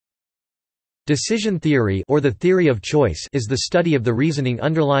Decision theory, or the theory of choice, is the study of the reasoning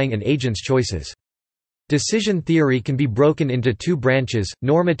underlying an agent's choices. Decision theory can be broken into two branches: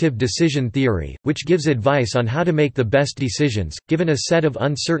 normative decision theory, which gives advice on how to make the best decisions, given a set of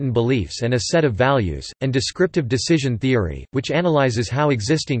uncertain beliefs and a set of values, and descriptive decision theory, which analyzes how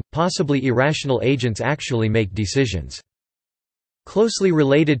existing, possibly irrational agents actually make decisions. Closely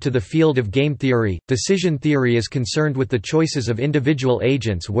related to the field of game theory, decision theory is concerned with the choices of individual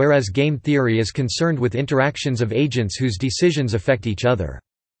agents, whereas game theory is concerned with interactions of agents whose decisions affect each other.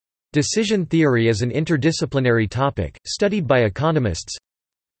 Decision theory is an interdisciplinary topic, studied by economists,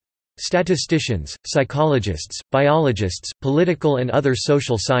 statisticians, psychologists, biologists, political and other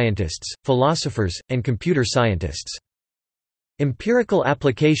social scientists, philosophers, and computer scientists. Empirical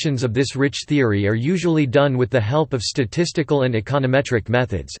applications of this rich theory are usually done with the help of statistical and econometric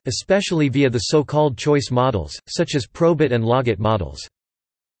methods, especially via the so-called choice models, such as probit and logit models.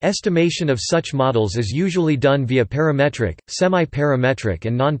 Estimation of such models is usually done via parametric, semi-parametric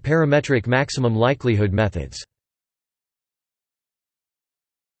and non-parametric maximum likelihood methods.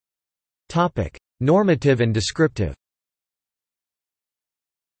 Normative and descriptive.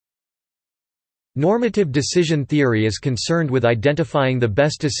 Normative decision theory is concerned with identifying the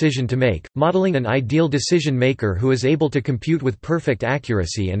best decision to make, modeling an ideal decision maker who is able to compute with perfect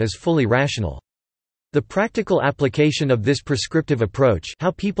accuracy and is fully rational. The practical application of this prescriptive approach,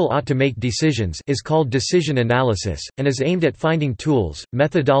 how people ought to make decisions, is called decision analysis, and is aimed at finding tools,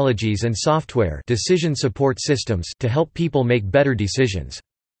 methodologies and software, decision support systems, to help people make better decisions.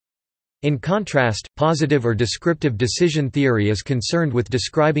 In contrast, positive or descriptive decision theory is concerned with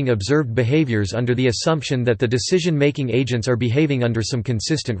describing observed behaviors under the assumption that the decision-making agents are behaving under some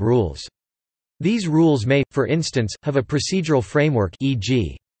consistent rules. These rules may, for instance, have a procedural framework,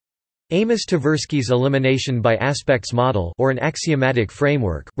 e.g. Amos Tversky's elimination by aspects model, or an axiomatic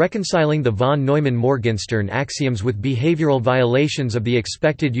framework, reconciling the von Neumann-Morgenstern axioms with behavioral violations of the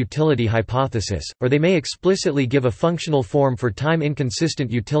expected utility hypothesis, or they may explicitly give a functional form for time-inconsistent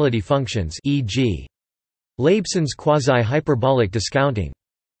utility functions, e.g. Leibson's quasi-hyperbolic discounting.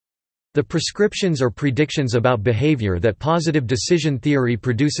 The prescriptions or predictions about behavior that positive decision theory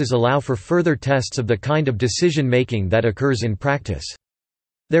produces allow for further tests of the kind of decision-making that occurs in practice.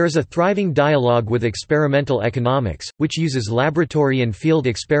 There is a thriving dialogue with experimental economics, which uses laboratory and field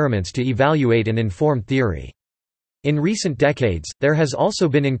experiments to evaluate and inform theory. In recent decades, there has also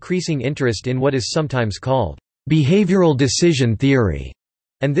been increasing interest in what is sometimes called behavioral decision theory,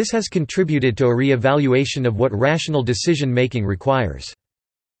 and this has contributed to a re-evaluation of what rational decision-making requires.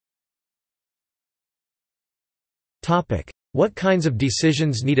 What kinds of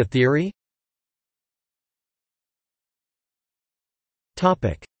decisions need a theory?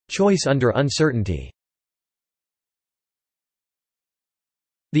 Choice under uncertainty.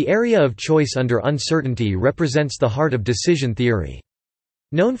 The area of choice under uncertainty represents the heart of decision theory.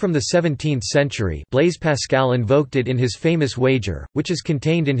 Known from the 17th century, Blaise Pascal invoked it in his famous wager, which is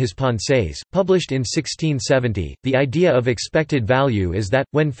contained in his Pensées, published in 1670. The idea of expected value is that,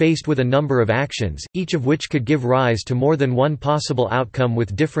 when faced with a number of actions, each of which could give rise to more than one possible outcome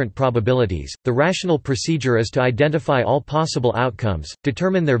with different probabilities, the rational procedure is to identify all possible outcomes,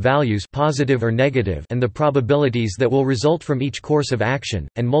 determine their values, positive or negative, and the probabilities that will result from each course of action,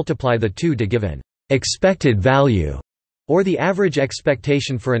 and multiply the two to give an expected value, or the average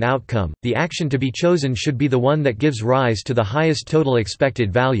expectation for an outcome. The action to be chosen should be the one that gives rise to the highest total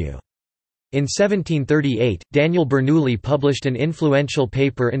expected value. In 1738, Daniel Bernoulli published an influential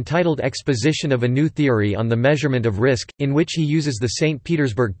paper entitled Exposition of a New Theory on the Measurement of Risk, in which he uses the St.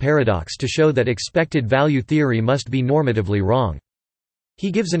 Petersburg paradox to show that expected value theory must be normatively wrong.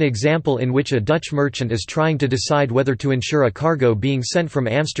 He gives an example in which a Dutch merchant is trying to decide whether to insure a cargo being sent from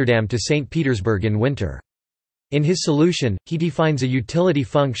Amsterdam to St. Petersburg in winter. In his solution, he defines a utility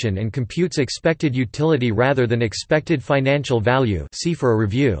function and computes expected utility rather than expected financial value. See for a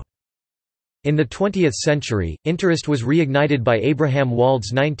review. In the 20th century, interest was reignited by Abraham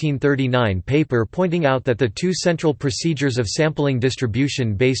Wald's 1939 paper pointing out that the two central procedures of sampling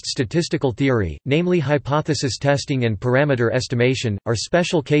distribution-based statistical theory, namely hypothesis testing and parameter estimation, are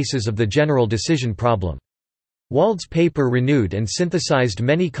special cases of the general decision problem. Wald's paper renewed and synthesized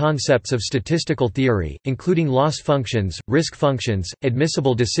many concepts of statistical theory, including loss functions, risk functions,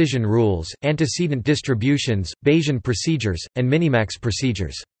 admissible decision rules, antecedent distributions, Bayesian procedures, and minimax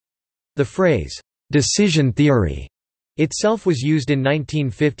procedures. The phrase, "decision theory," itself was used in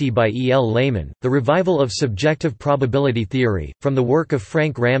 1950 by E. L. Lehman. The revival of subjective probability theory, from the work of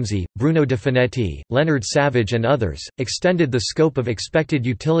Frank Ramsey, Bruno de Finetti, Leonard Savage and others, extended the scope of expected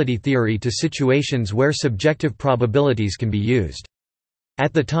utility theory to situations where subjective probabilities can be used.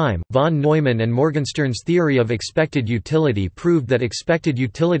 At the time, von Neumann and Morgenstern's theory of expected utility proved that expected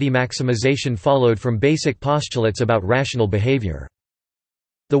utility maximization followed from basic postulates about rational behavior.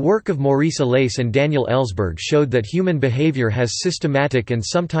 The work of Maurice Allais and Daniel Ellsberg showed that human behavior has systematic and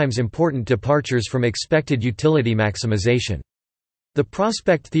sometimes important departures from expected utility maximization. The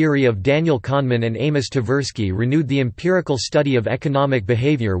prospect theory of Daniel Kahneman and Amos Tversky renewed the empirical study of economic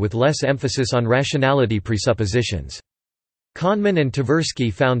behavior with less emphasis on rationality presuppositions. Kahneman and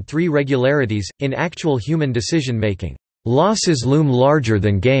Tversky found three regularities in actual human decision-making. Losses loom larger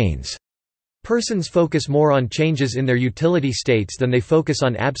than gains. Persons focus more on changes in their utility states than they focus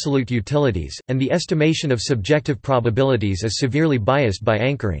on absolute utilities, and the estimation of subjective probabilities is severely biased by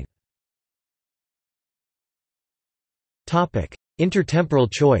anchoring.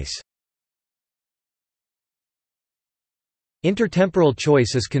 Intertemporal choice. Intertemporal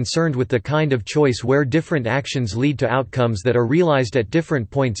choice is concerned with the kind of choice where different actions lead to outcomes that are realized at different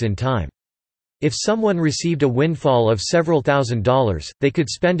points in time. If someone received a windfall of several $1,000s, they could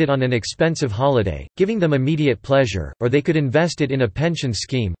spend it on an expensive holiday, giving them immediate pleasure, or they could invest it in a pension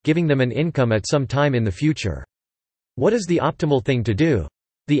scheme, giving them an income at some time in the future. What is the optimal thing to do?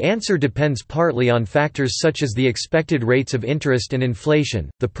 The answer depends partly on factors such as the expected rates of interest and inflation,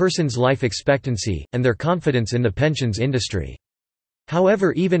 the person's life expectancy, and their confidence in the pensions industry.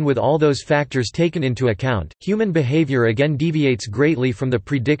 However, even with all those factors taken into account, human behavior again deviates greatly from the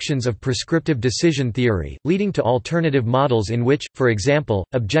predictions of prescriptive decision theory, leading to alternative models in which, for example,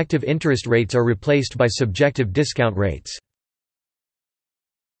 objective interest rates are replaced by subjective discount rates.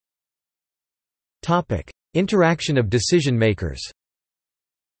 Interaction of decision makers.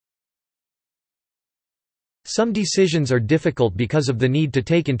 Some decisions are difficult because of the need to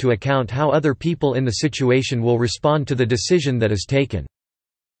take into account how other people in the situation will respond to the decision that is taken.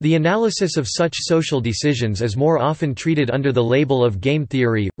 The analysis of such social decisions is more often treated under the label of game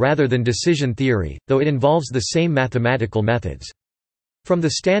theory, rather than decision theory, though it involves the same mathematical methods. From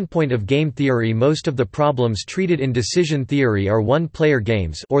the standpoint of game theory, most of the problems treated in decision theory are one-player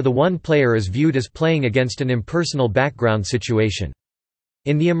games, or the one player is viewed as playing against an impersonal background situation.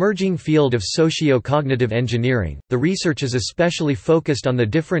 In the emerging field of socio-cognitive engineering, the research is especially focused on the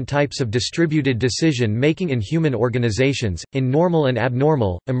different types of distributed decision-making in human organizations, in normal and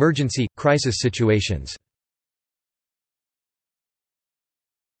abnormal, emergency, crisis situations.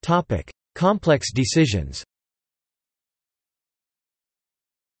 Complex decisions.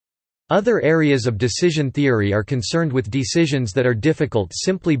 Other areas of decision theory are concerned with decisions that are difficult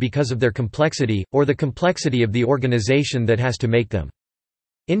simply because of their complexity, or the complexity of the organization that has to make them.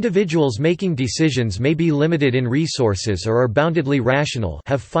 Individuals making decisions may be limited in resources or are boundedly rational,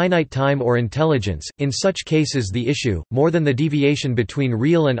 have finite time or intelligence. In such cases, the issue, more than the deviation between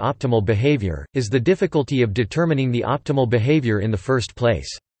real and optimal behavior, is the difficulty of determining the optimal behavior in the first place.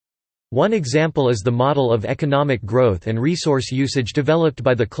 One example is the model of economic growth and resource usage developed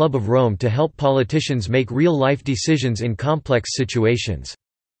by the Club of Rome to help politicians make real-life decisions in complex situations.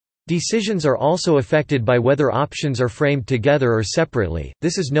 Decisions are also affected by whether options are framed together or separately.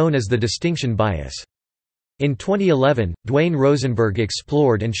 This is known as the distinction bias. In 2011, Dwayne Rosenberg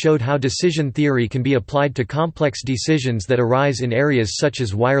explored and showed how decision theory can be applied to complex decisions that arise in areas such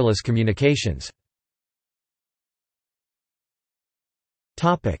as wireless communications.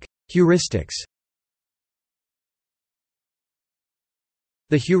 Topic: Heuristics.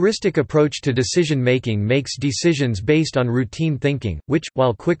 The heuristic approach to decision-making makes decisions based on routine thinking, which,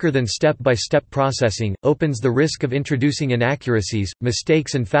 while quicker than step-by-step processing, opens the risk of introducing inaccuracies,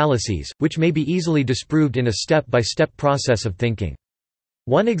 mistakes and fallacies, which may be easily disproved in a step-by-step process of thinking.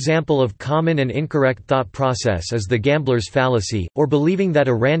 One example of common and incorrect thought process is the gambler's fallacy, or believing that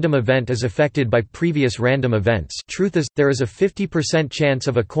a random event is affected by previous random events. Truth is, there is a 50% chance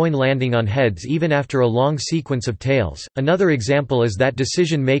of a coin landing on heads even after a long sequence of tails. Another example is that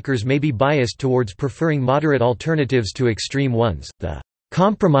decision makers may be biased towards preferring moderate alternatives to extreme ones. The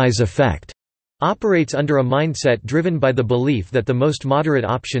compromise effect operates under a mindset driven by the belief that the most moderate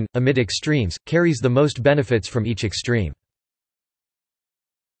option, amid extremes, carries the most benefits from each extreme.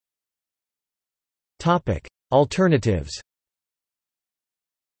 Alternatives.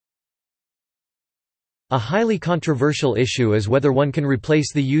 A highly controversial issue is whether one can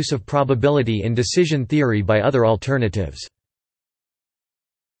replace the use of probability in decision theory by other alternatives.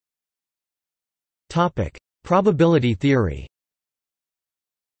 Probability theory.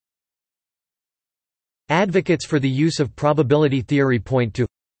 Advocates for the use of probability theory point to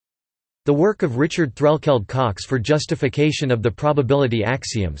the work of Richard Threlkeld Cox for justification of the probability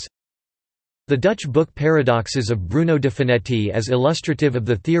axioms, the Dutch book Paradoxes of Bruno de Finetti as illustrative of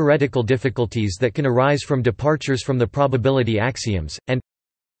the theoretical difficulties that can arise from departures from the probability axioms, and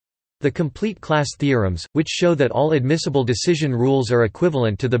The complete class theorems, which show that all admissible decision rules are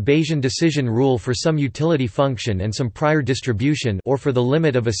equivalent to the Bayesian decision rule for some utility function and some prior distribution or for the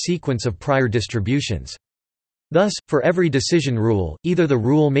limit of a sequence of prior distributions. Thus, for every decision rule, either the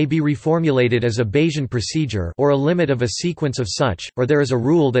rule may be reformulated as a Bayesian procedure or a limit of a sequence of such, or there is a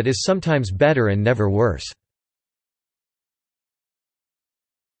rule that is sometimes better and never worse.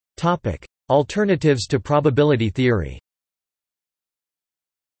 Alternatives to probability theory.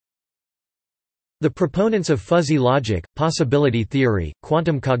 The proponents of fuzzy logic, possibility theory,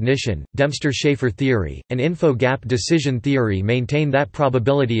 quantum cognition, Dempster-Shafer theory, and info-gap decision theory maintain that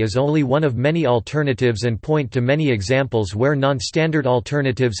probability is only one of many alternatives and point to many examples where non-standard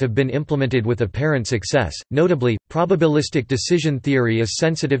alternatives have been implemented with apparent success. Notably, probabilistic decision theory is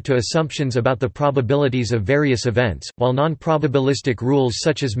sensitive to assumptions about the probabilities of various events, while non-probabilistic rules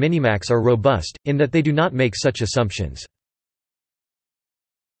such as minimax are robust, in that they do not make such assumptions.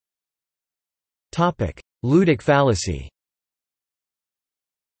 Ludic fallacy.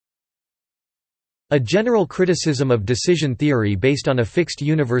 A general criticism of decision theory based on a fixed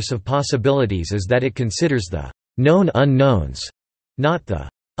universe of possibilities is that it considers the known unknowns, not the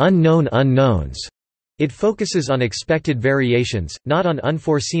unknown unknowns. It focuses on expected variations, not on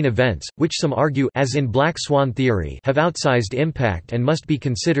unforeseen events, which some argue, as in black swan theory, have outsized impact and must be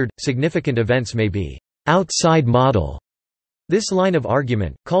considered. Significant events may be outside model. This line of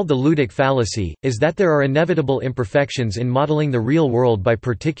argument, called the Ludic fallacy, is that there are inevitable imperfections in modeling the real world by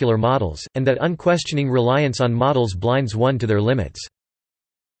particular models, and that unquestioning reliance on models blinds one to their limits.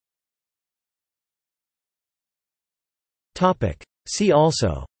 See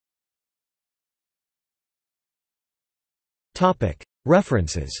also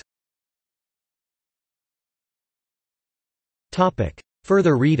References.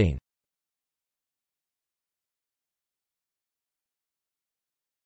 Further reading.